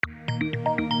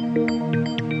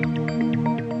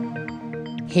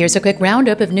Here's a quick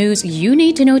roundup of news you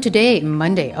need to know today,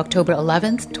 Monday, October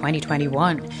 11th,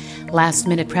 2021.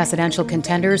 Last-minute presidential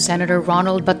contender Senator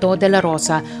Ronald Bato de la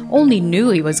Rosa only knew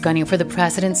he was gunning for the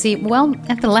presidency,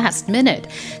 at the last minute.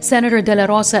 Senator de la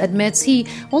Rosa admits he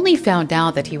only found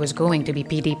out that he was going to be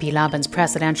PDP Laban's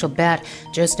presidential bet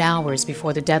just hours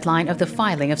before the deadline of the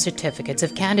filing of certificates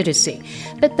of candidacy.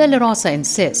 But de la Rosa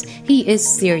insists he is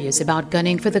serious about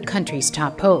gunning for the country's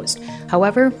top post.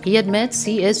 However, he admits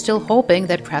he is still hoping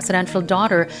that presidential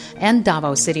daughter and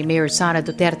Davao City Mayor Sara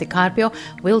Duterte Carpio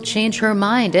will change her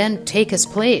mind and take his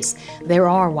place. There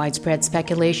are widespread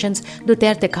speculations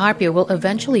Duterte Carpio will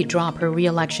eventually drop her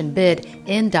re-election bid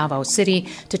in Davao City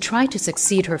to try to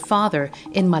succeed her father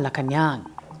in Malacanang.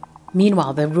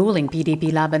 Meanwhile, the ruling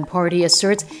PDP Laban party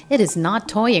asserts it is not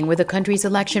toying with the country's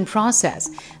election process.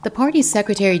 The party's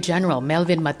Secretary General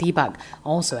Melvin Matibag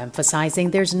also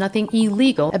emphasizing there's nothing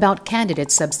illegal about candidate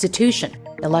substitution.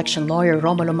 Election lawyer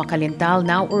Romulo Macalintal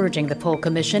now urging the poll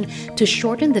commission to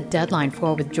shorten the deadline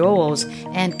for withdrawals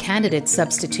and candidate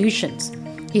substitutions.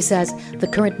 He says the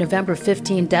current November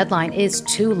 15 deadline is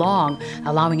too long,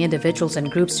 allowing individuals and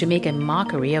groups to make a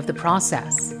mockery of the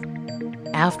process.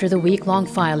 After the week-long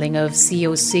filing of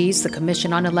COCs, the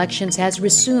Commission on Elections has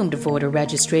resumed voter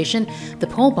registration. The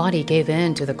poll body gave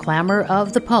in to the clamor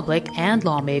of the public and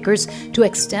lawmakers to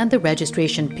extend the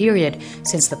registration period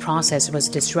since the process was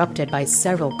disrupted by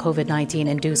several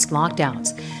COVID-19-induced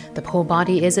lockdowns. The poll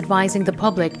body is advising the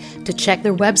public to check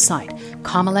their website,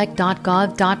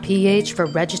 comelec.gov.ph, for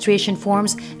registration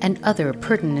forms and other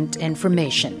pertinent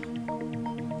information.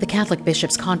 The Catholic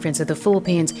Bishops' Conference of the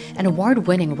Philippines and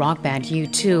award-winning rock band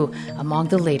U2 among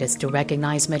the latest to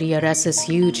recognize Maria Ressa's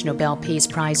huge Nobel Peace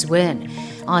Prize win.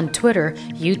 On Twitter,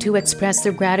 U2 expressed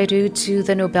their gratitude to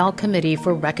the Nobel Committee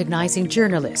for recognizing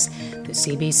journalists. The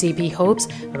CBCP hopes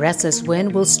Ressa's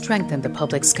win will strengthen the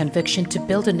public's conviction to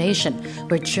build a nation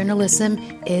where journalism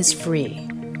is free.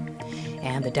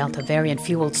 And the Delta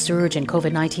variant-fueled surge in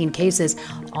COVID-19 cases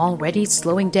already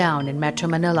slowing down in Metro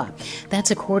Manila. That's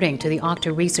according to the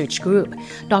Octa Research Group.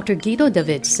 Dr. Guido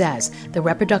David says the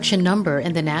reproduction number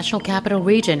in the National Capital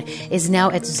Region is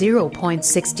now at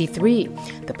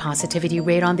 0.63. The positivity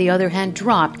rate, on the other hand,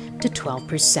 dropped to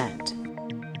 12%.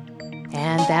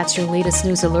 And that's your latest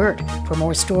news alert. For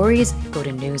more stories, go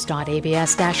to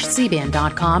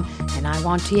news.abs-cbn.com and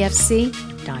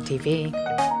iwanttfc.tv.